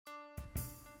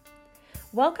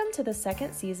Welcome to the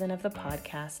second season of the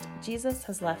podcast, Jesus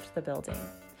Has Left the Building.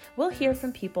 We'll hear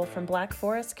from people from Black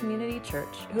Forest Community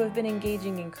Church who have been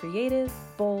engaging in creative,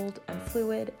 bold, and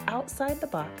fluid, outside the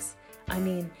box,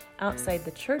 outside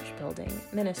the church building,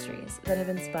 ministries that have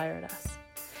inspired us.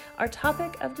 Our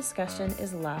topic of discussion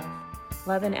is love.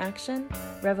 Love in action,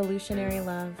 revolutionary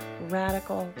love,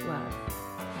 radical love.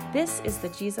 This is the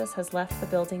Jesus Has Left the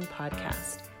Building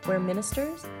podcast, where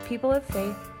ministers, people of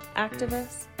faith,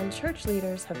 activists, and church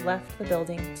leaders have left the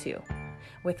building too,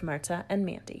 with Marta and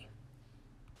Mandy.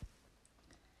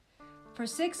 For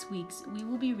 6 weeks, we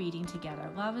will be reading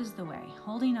together Love is the Way,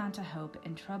 Holding On to Hope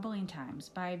in Troubling Times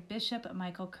by Bishop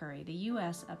Michael Curry, the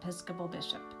U.S. Episcopal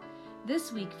Bishop.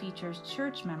 This week features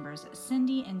church members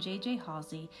Cindy and J.J.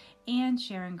 Halsey and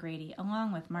Sharon Grady,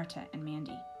 along with Marta and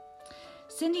Mandy.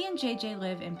 Cindy and J.J.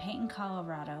 live in Peyton,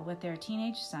 Colorado with their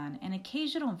teenage son and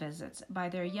occasional visits by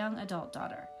their young adult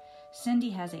daughter. Cindy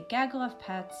has a gaggle of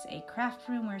pets, a craft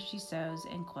room where she sews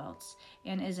and quilts,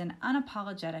 and is an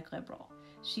unapologetic liberal.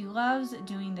 She loves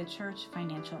doing the church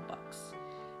financial books.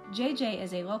 JJ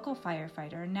is a local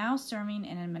firefighter now serving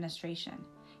in administration.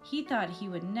 He thought he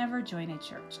would never join a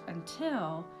church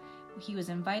until he was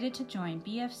invited to join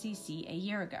BFCC a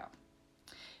year ago.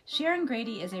 Sharon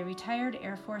Grady is a retired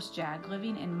Air Force JAG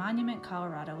living in Monument,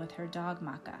 Colorado with her dog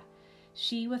Maka.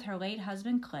 She, with her late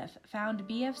husband Cliff, found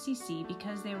BFCC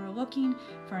because they were looking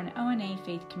for an O&A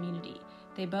faith community.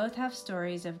 They both have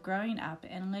stories of growing up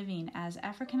and living as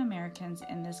African Americans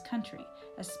in this country,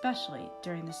 especially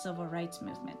during the Civil Rights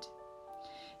Movement.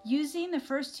 Using the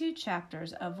first 2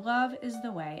 chapters of Love is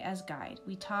the Way as guide,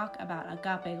 we talk about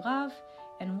agape love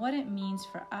and what it means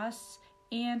for us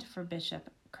and for Bishop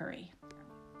Curry.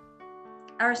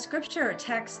 Our scripture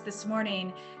text this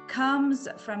morning comes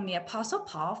from the Apostle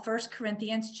Paul, 1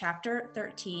 Corinthians chapter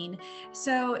 13.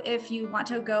 So if you want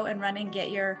to go and run and get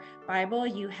your Bible,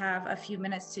 you have a few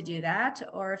minutes to do that.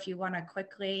 Or if you want to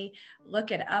quickly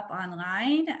look it up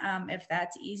online, if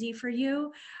that's easy for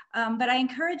you. But I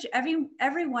encourage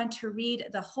everyone to read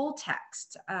the whole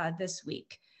text this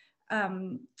week.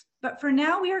 But for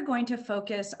now, we are going to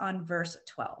focus on verse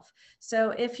 12.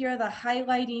 So if you're the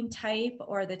highlighting type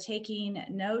or the taking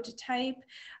note type,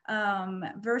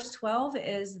 verse 12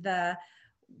 is the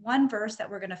one verse that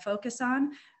we're going to focus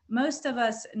on. Most of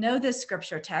us know this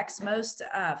scripture text, most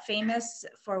famous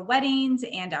for weddings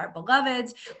and our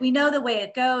beloveds. We know the way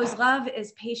it goes. Love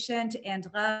is patient and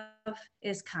love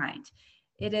is kind.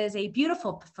 It is a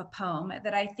beautiful poem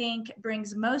that I think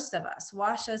brings most of us,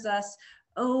 washes us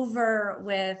over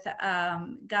with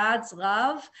God's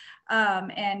love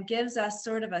and gives us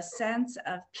sort of a sense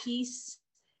of peace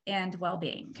and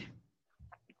well-being.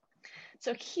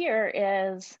 So here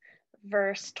is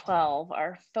verse 12,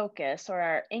 our focus or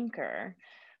our anchor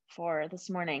for this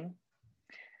morning.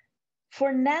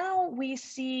 For now we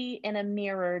see in a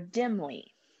mirror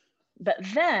dimly, but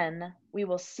then we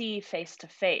will see face to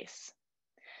face.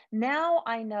 Now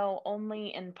I know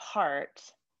only in part,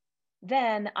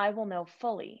 then I will know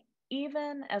fully,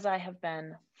 even as I have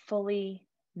been fully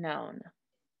known.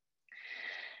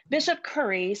 Bishop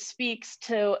Curry speaks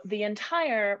to the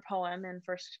entire poem in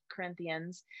 1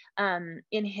 Corinthians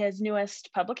in his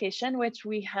newest publication, which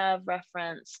we have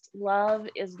referenced, Love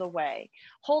is the Way,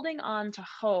 Holding On to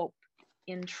Hope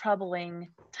in Troubling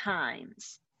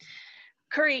Times.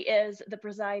 Curry is the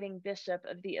presiding bishop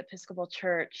of the Episcopal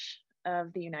Church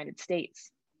of the United States.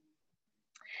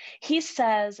 He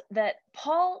says that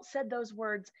Paul said those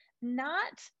words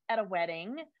not at a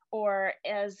wedding or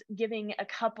as giving a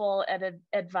couple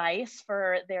advice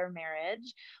for their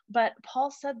marriage, but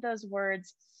Paul said those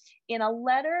words in a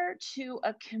letter to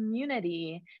a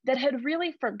community that had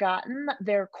really forgotten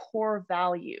their core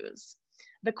values,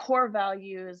 the core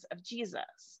values of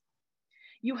Jesus.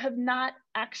 You have not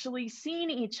actually seen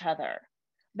each other,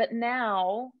 but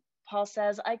now, Paul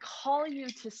says, I call you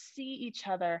to see each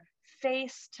other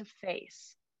face to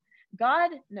face.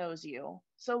 God knows you,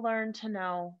 so learn to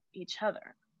know each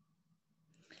other.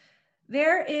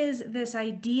 There is this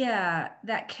idea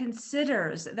that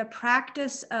considers the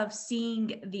practice of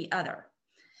seeing the other.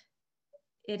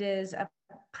 It is a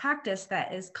practice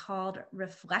that is called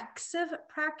reflexive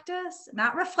practice,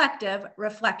 not reflective,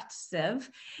 reflexive.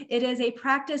 It is a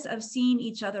practice of seeing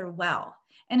each other well.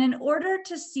 And in order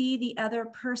to see the other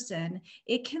person,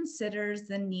 it considers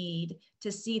the need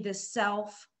to see the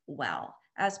self well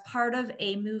as part of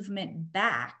a movement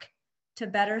back to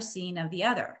better seeing of the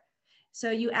other.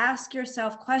 So you ask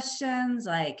yourself questions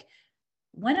like,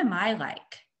 what am I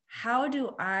like? How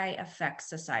do I affect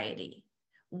society?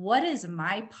 What is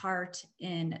my part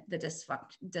in the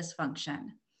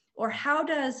dysfunction? Or how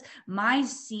does my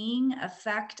seeing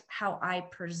affect how I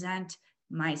present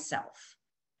myself?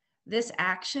 This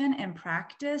action and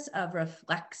practice of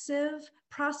reflexive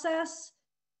process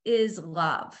is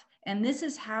love. And this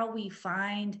is how we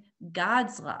find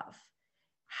God's love,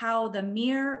 how the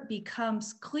mirror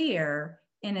becomes clear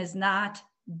and is not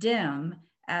dim,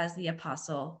 as the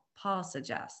Apostle Paul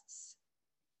suggests.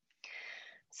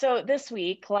 So this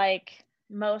week, like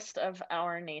most of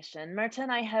our nation, Marta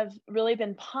and I have really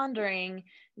been pondering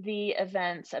the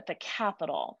events at the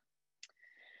Capitol.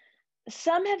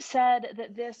 Some have said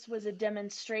that this was a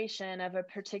demonstration of a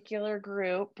particular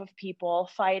group of people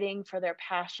fighting for their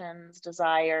passions,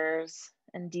 desires,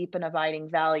 and deep and abiding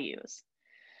values.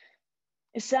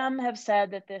 Some have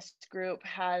said that this group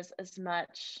has as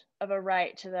much of a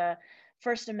right to the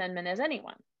First Amendment as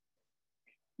anyone.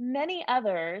 Many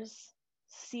others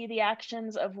see the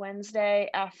actions of Wednesday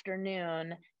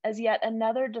afternoon as yet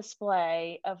another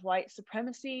display of white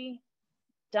supremacy,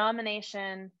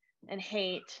 domination, and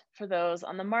hate for those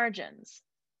on the margins.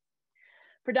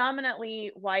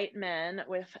 Predominantly white men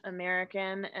with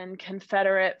American and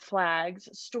Confederate flags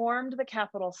stormed the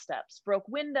Capitol steps, broke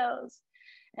windows,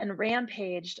 and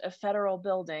rampaged a federal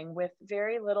building with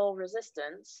very little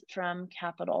resistance from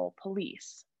Capitol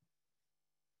Police.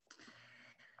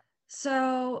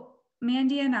 So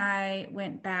Mandy and I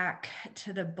went back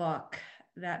to the book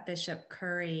that Bishop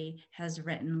Curry has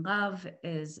written, Love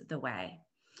is the Way.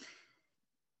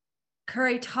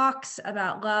 Curry talks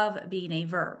about love being a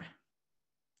verb,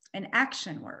 an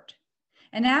action word.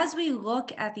 And as we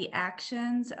look at the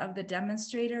actions of the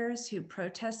demonstrators who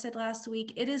protested last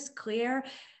week, it is clear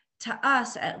to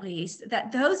us, at least,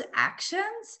 that those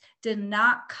actions did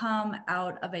not come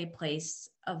out of a place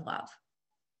of love.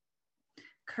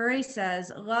 Curry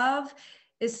says, love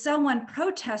is someone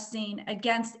protesting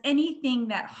against anything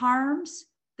that harms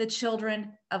the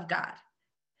children of God.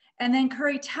 And then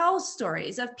Curry tells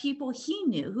stories of people he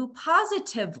knew who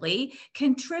positively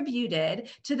contributed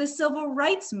to the civil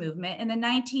rights movement in the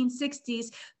 1960s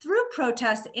through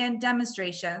protests and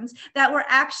demonstrations that were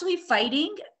actually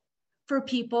fighting for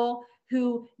people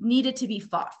who needed to be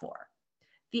fought for.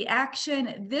 The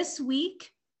action this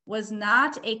week was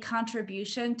not a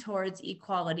contribution towards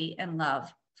equality and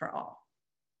love for all.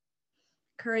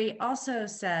 Curry also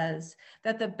says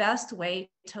that the best way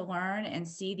to learn and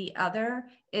see the other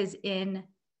is in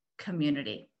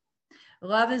community.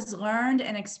 Love is learned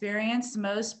and experienced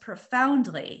most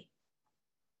profoundly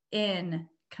in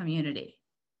community.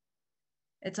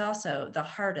 It's also the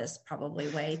hardest, probably,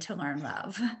 way to learn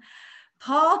love.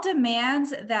 Paul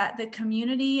demands that the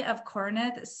community of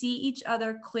Corinth see each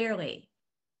other clearly.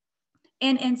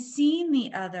 And in seeing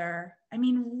the other, I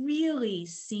mean, really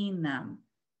seeing them,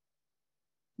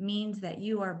 means that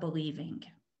you are believing.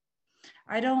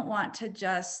 I don't want to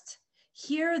just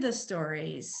hear the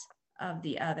stories of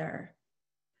the other,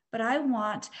 but I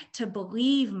want to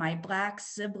believe my Black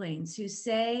siblings who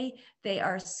say they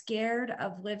are scared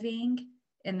of living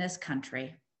in this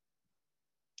country.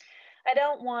 I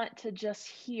don't want to just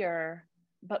hear,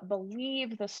 but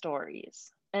believe the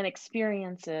stories and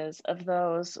experiences of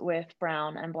those with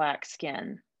brown and Black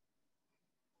skin.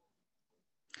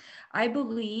 I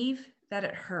believe that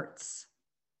it hurts.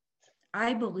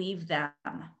 I believe them.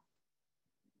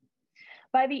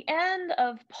 By the end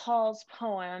of Paul's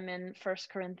poem in 1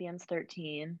 Corinthians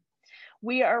 13,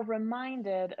 we are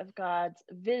reminded of God's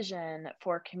vision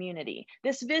for community.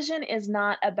 This vision is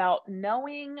not about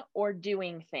knowing or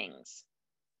doing things,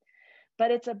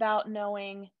 but it's about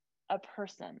knowing a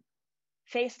person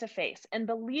face to face and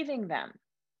believing them,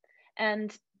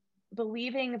 and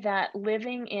believing that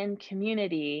living in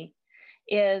community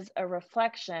is a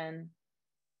reflection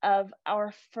of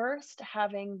our first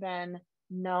having been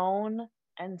known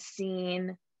and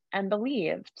seen and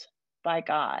believed by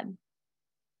God.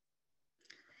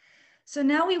 So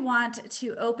now we want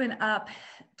to open up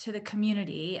to the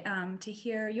community to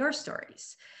hear your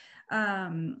stories.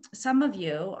 Some of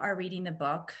you are reading the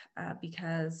book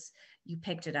because you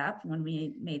picked it up when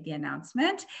we made the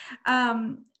announcement.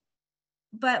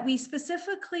 But we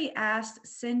specifically asked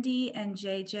Cindy and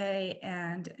JJ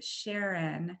and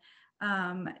Sharon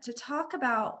to talk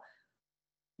about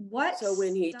what. So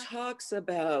when he talks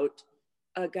about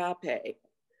agape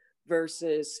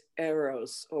versus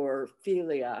eros or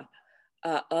philia,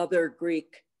 other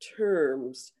Greek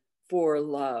terms for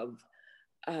love,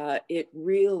 it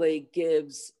really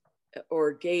gives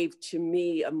or gave to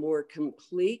me a more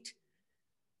complete,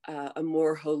 a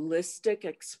more holistic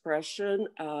expression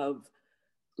of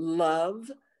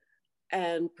love,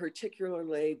 and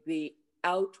particularly the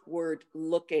outward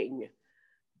looking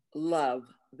love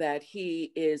that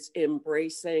he is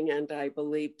embracing and I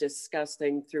believe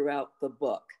discussing throughout the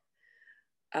book.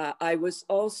 I was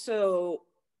also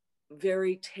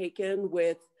very taken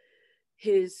with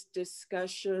his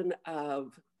discussion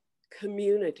of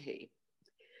community.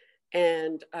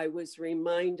 And I was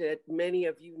reminded, many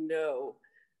of you know,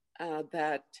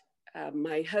 that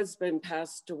my husband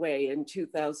passed away in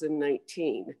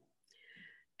 2019.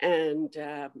 And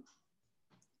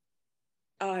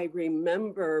I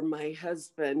remember my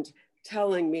husband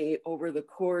telling me over the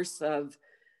course of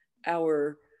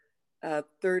our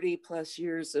 30 plus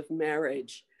years of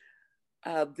marriage,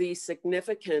 the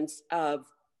significance of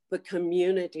the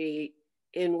community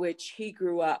in which he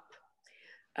grew up,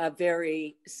 a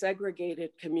very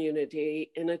segregated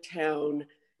community in a town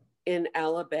in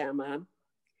Alabama.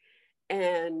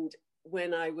 And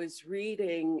when I was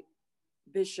reading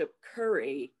Bishop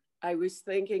Curry, I was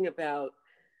thinking about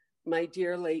my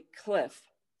dear late Cliff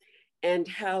and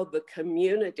how the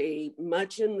community,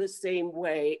 much in the same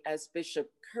way as Bishop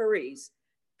Curry's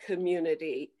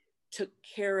community, took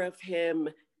care of him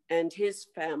and his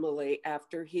family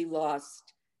after he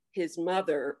lost his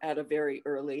mother at a very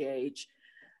early age,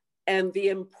 and the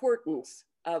importance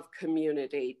of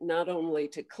community, not only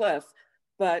to Cliff,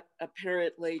 but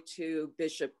apparently to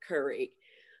Bishop Curry.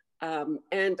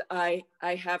 And I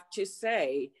have to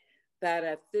say that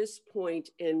at this point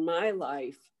in my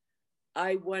life,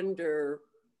 I wonder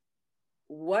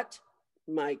what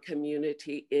my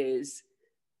community is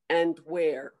and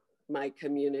where my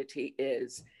community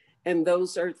is. And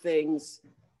those are things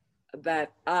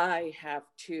that I have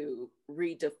to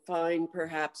redefine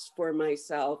perhaps for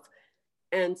myself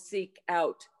and seek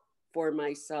out for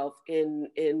myself in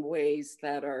ways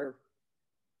that are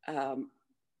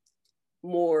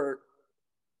more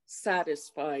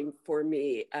satisfying for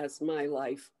me as my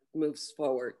life moves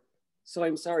forward. So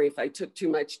I'm sorry if I took too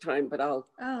much time, but I'll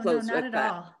close no, not with at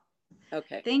that. all.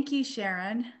 Okay. Thank you,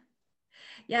 Sharon.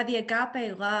 Yeah, the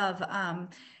agape love,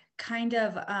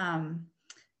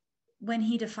 when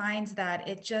he defines that,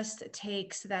 it just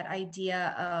takes that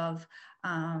idea of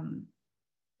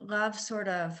love sort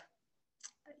of,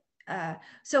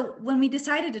 so when we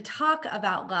decided to talk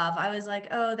about love, I was like,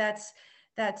 oh, that's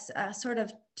sort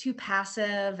of too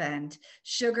passive and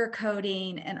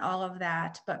sugarcoating and all of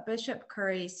that. But Bishop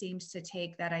Curry seems to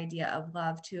take that idea of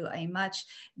love to a much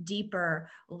deeper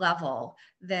level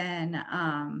than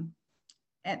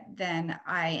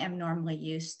I am normally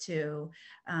used to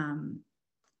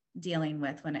dealing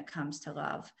with when it comes to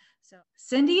love. So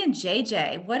Cindy and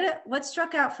JJ, what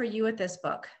struck out for you with this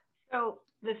book? So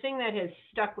the thing that has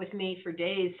stuck with me for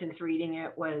days since reading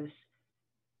it was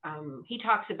he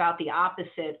talks about the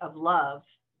opposite of love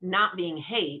not being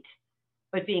hate,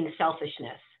 but being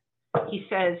selfishness. He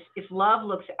says, if love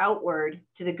looks outward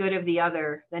to the good of the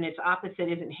other, then its opposite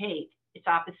isn't hate, its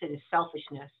opposite is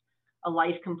selfishness, a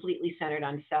life completely centered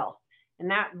on self. And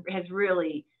that has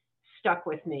really stuck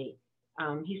with me.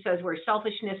 He says, where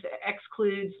selfishness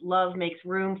excludes, love makes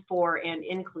room for and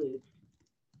includes.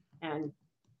 And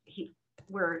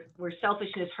where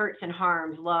selfishness hurts and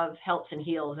harms, love helps and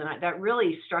heals. And that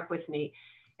really struck with me.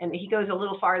 And he goes a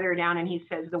little farther down and he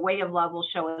says, the way of love will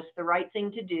show us the right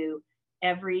thing to do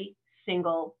every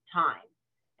single time.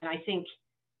 And I think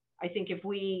if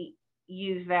we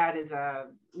use that as a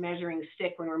measuring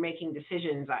stick when we're making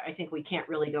decisions, I think we can't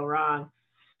really go wrong.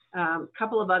 A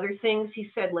couple of other things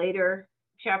he said later,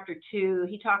 chapter 2,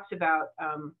 he talks about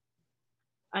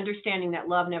understanding that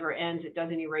love never ends, it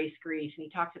doesn't erase grief. And he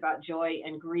talks about joy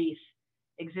and grief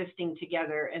existing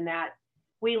together, and that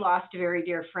we lost a very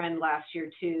dear friend last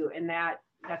year too, and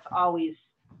that's always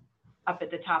up at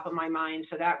the top of my mind.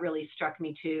 So that really struck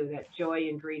me too, that joy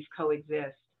and grief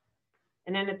coexist.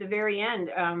 And then at the very end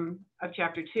of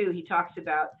chapter 2, he talks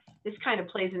about, this kind of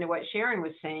plays into what Sharon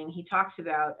was saying. He talks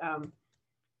about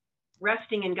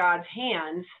resting in God's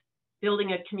hands,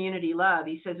 building a community love.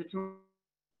 He says it's more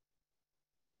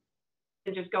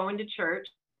than just going to church,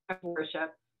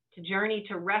 worship. To journey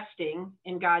to resting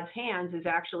in God's hands is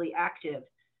actually active.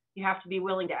 You have to be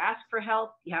willing to ask for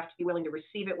help. You have to be willing to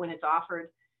receive it when it's offered.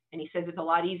 And he says it's a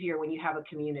lot easier when you have a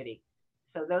community.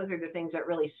 So those are the things that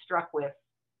really struck with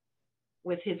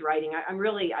his writing.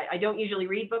 I don't usually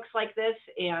read books like this,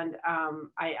 and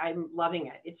I'm loving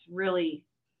it. It's really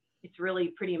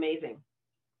pretty amazing.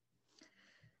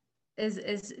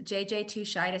 Is JJ too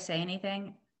shy to say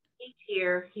anything? He's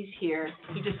here. He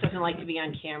just doesn't like to be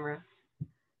on camera.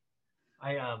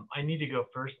 I need to go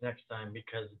first next time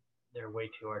because they're way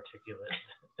too articulate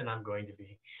and I'm going to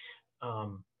be.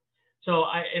 So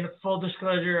in full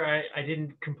disclosure, I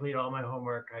didn't complete all my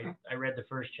homework. I read the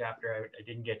first chapter. I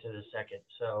didn't get to the second.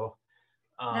 So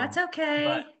That's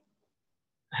okay.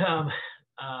 But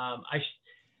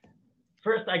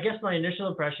first, I guess my initial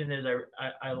impression is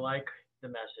I like the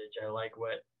message. I like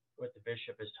what the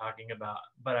bishop is talking about,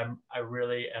 but I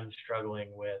really am struggling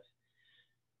with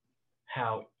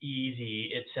how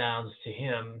easy it sounds to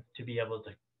him to be able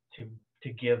to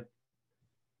give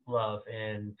love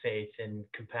and faith and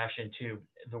compassion to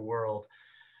the world.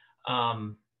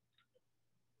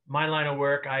 My line of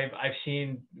work, I've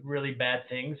seen really bad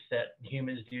things that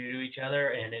humans do to each other,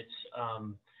 and it's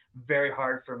very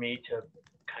hard for me to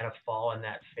kind of fall in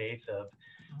that faith of,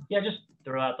 just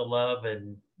throw out the love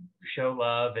and show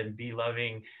love and be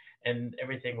loving, and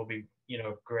everything will be,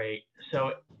 great.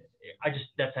 So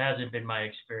that hasn't been my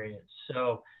experience.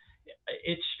 So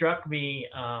it struck me,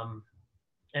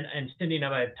 and Cindy and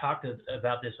I have talked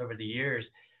about this over the years.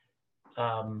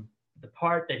 The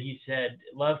part that he said,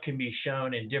 love can be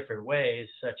shown in different ways,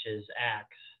 such as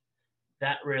acts,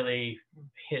 that really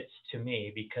hits to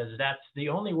me, because that's the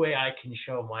only way I can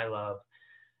show my love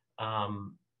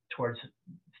towards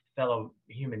fellow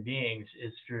human beings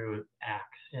is through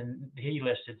acts. And he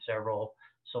listed several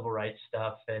civil rights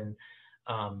stuff, and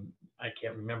I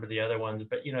can't remember the other ones,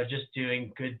 but just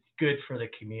doing good for the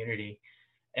community.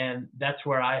 And that's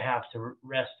where I have to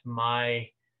rest my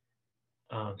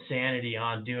sanity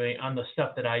on the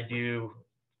stuff that I do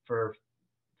for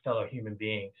fellow human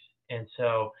beings. And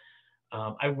so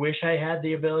I wish I had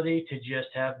the ability to just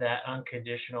have that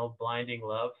unconditional, blinding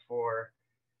love for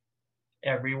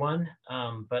everyone.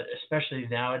 But especially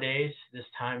nowadays, this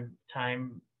time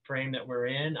frame that we're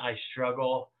in, I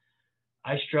struggle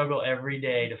every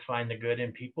day to find the good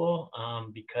in people,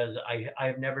 because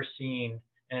I've never seen,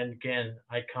 and again,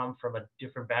 I come from a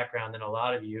different background than a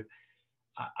lot of you.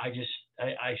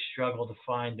 I struggle to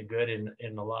find the good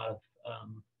in a lot of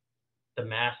the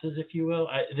masses, if you will.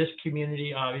 This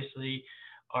community, obviously,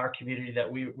 our community that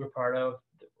we're part of,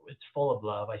 it's full of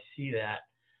love. I see that,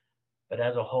 but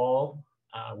as a whole,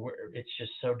 it's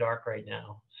just so dark right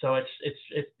now. So it's.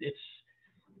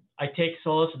 I take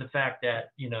solace in the fact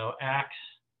that acts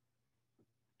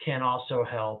can also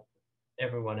help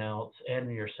everyone else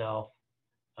and yourself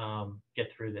get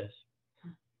through this.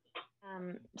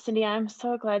 Cindy, I'm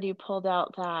so glad you pulled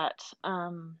out that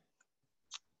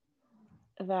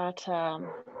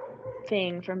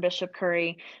thing from Bishop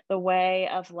Curry. The way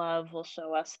of love will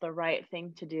show us the right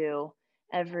thing to do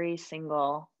every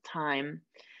single time.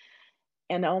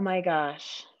 And oh my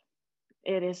gosh,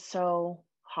 it is so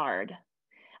hard.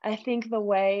 I think the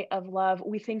way of love,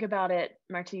 we think about it,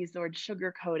 Marta used the word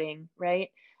sugarcoating, right?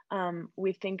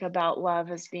 We think about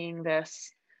love as being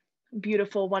this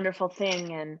beautiful, wonderful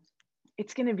thing, and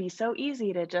it's going to be so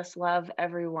easy to just love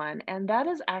everyone. And that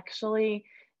is actually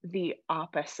the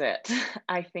opposite,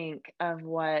 I think, of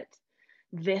what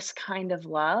this kind of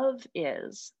love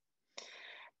is.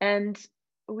 And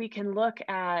we can look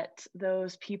at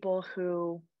those people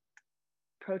who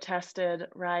protested,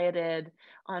 rioted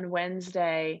on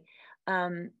Wednesday,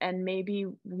 and maybe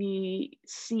we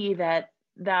see that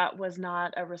was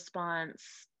not a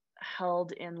response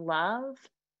held in love.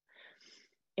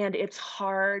 And it's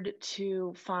hard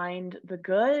to find the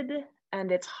good,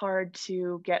 and it's hard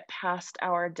to get past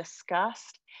our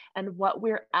disgust. And what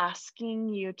we're asking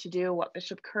you to do, what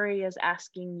Bishop Curry is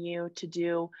asking you to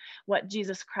do, what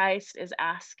Jesus Christ is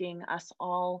asking us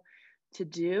all to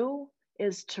do,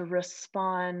 is to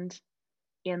respond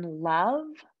in love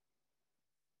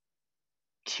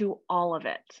to all of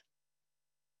it.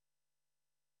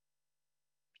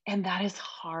 And that is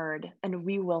hard, and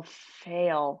we will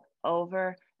fail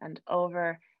over and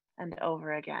over and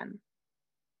over again.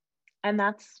 And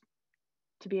that's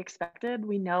to be expected.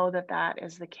 We know that that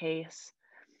is the case.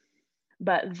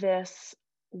 But this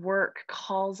work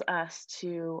calls us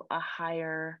to a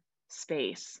higher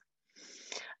space.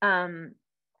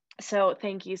 So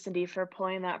thank you, Cindy, for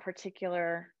pulling that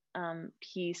particular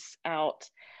piece out.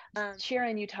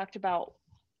 Sharon, you talked about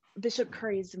Bishop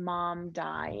Curry's mom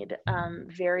died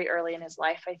very early in his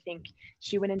life. I think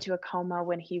she went into a coma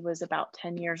when he was about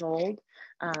 10 years old,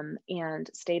 and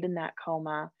stayed in that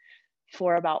coma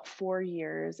for about 4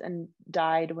 years and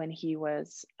died when he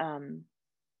was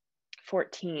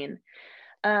 14.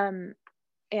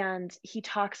 And he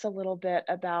talks a little bit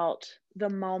about the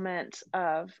moment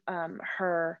of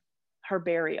her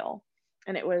burial.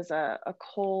 And it was a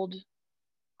cold,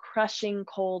 crushing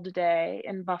cold day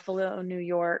in Buffalo, New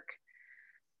York.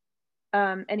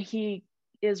 And he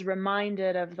is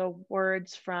reminded of the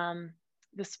words from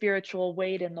the spiritual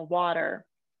Wade in the Water.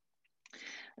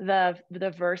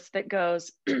 The verse that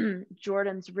goes,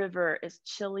 Jordan's river is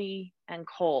chilly and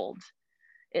cold.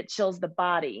 It chills the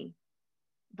body,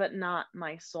 but not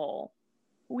my soul.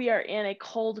 We are in a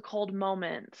cold, cold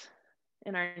moment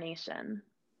in our nation,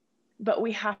 but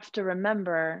we have to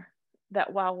remember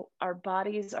that while our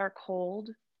bodies are cold,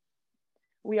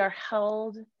 we are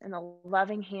held in the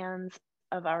loving hands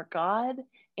of our God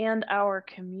and our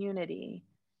community,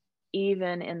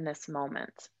 even in this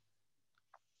moment.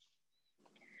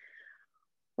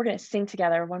 We're going to sing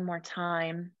together one more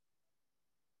time,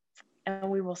 and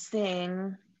we will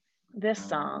sing this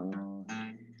song,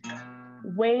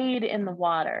 Wade in the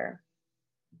Water.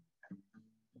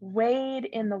 Wade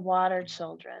in the water,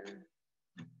 children.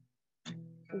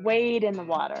 Wade in the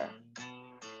water.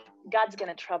 God's going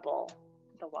to trouble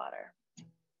the water.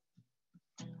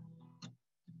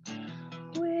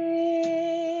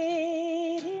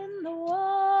 Wade in the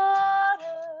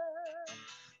water.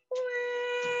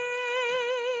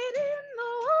 Wade in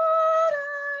the water,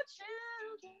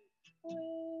 children.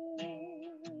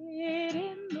 Wade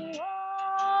in the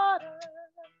water.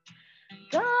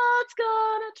 God's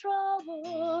gonna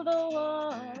trouble the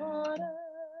water.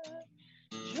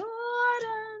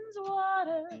 Jordan's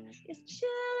water is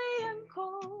chilly and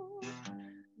cold.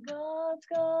 God's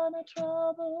gonna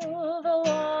trouble the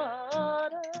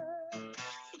water.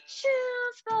 It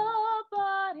chills the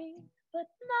body, but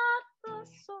not the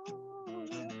soul.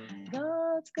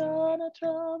 God's gonna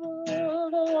trouble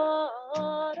the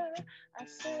water. I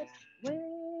said,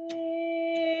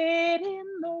 wade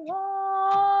in the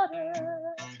water.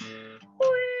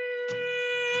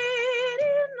 Wade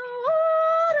in the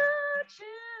water,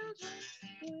 children.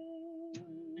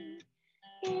 Wade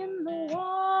in the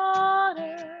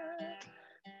water.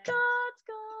 God's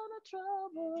gonna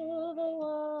trouble the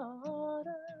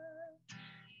water.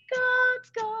 God's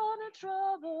gonna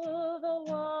trouble the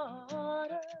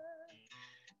water.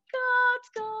 God's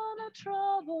gonna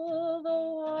trouble the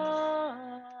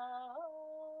water.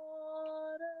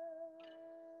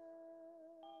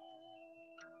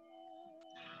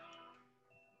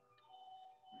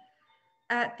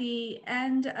 At the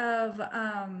end of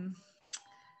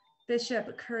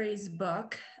Bishop Curry's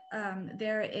book,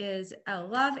 there is a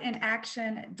Love in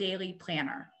Action daily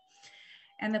planner.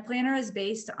 And the planner is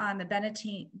based on the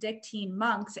Benedictine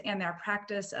monks and their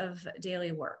practice of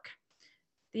daily work.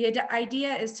 The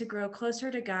idea is to grow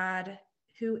closer to God,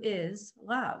 who is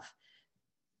love.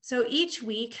 So each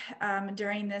week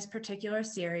during this particular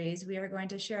series, we are going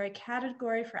to share a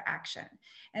category for action.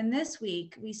 And this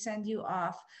week, we send you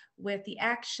off with the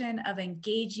action of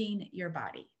engaging your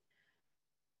body.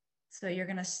 So you're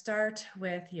going to start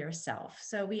with yourself.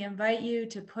 So we invite you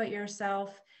to put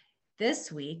yourself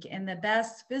this week in the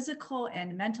best physical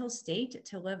and mental state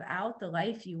to live out the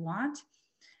life you want.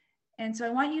 And so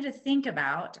I want you to think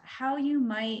about how you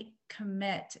might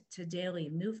commit to daily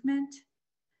movement,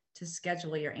 to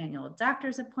schedule your annual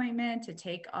doctor's appointment, to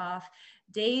take off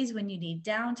days when you need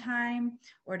downtime,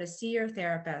 or to see your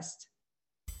therapist.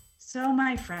 So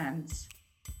my friends,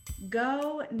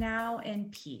 go now in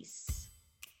peace.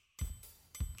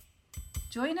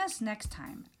 Join us next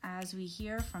time as we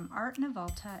hear from Art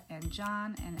Navalta and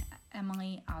John and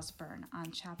Emily Osborne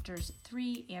on chapters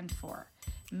 3 and 4,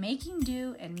 Making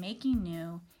Do and Making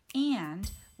New, and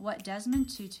what Desmond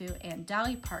Tutu and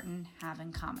Dolly Parton have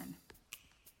in common.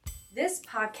 This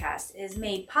podcast is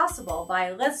made possible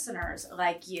by listeners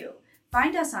like you.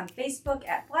 Find us on Facebook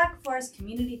at Black Forest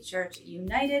Community Church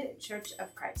United Church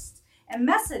of Christ, and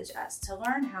message us to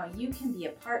learn how you can be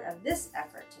a part of this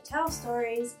effort to tell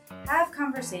stories, have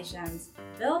conversations,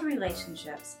 build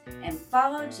relationships, and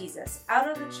follow Jesus out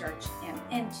of the church and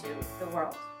into the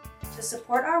world. To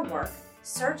support our work,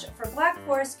 search for Black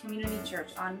Forest Community Church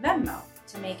on Venmo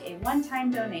to make a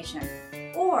one-time donation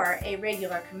or a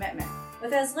regular commitment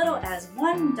with as little as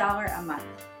 $1 a month.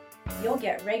 You'll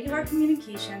get regular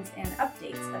communications and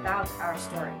updates about our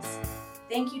stories.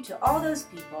 Thank you to all those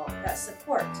people that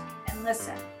support and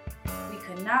listen. We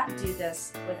could not do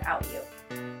this without you.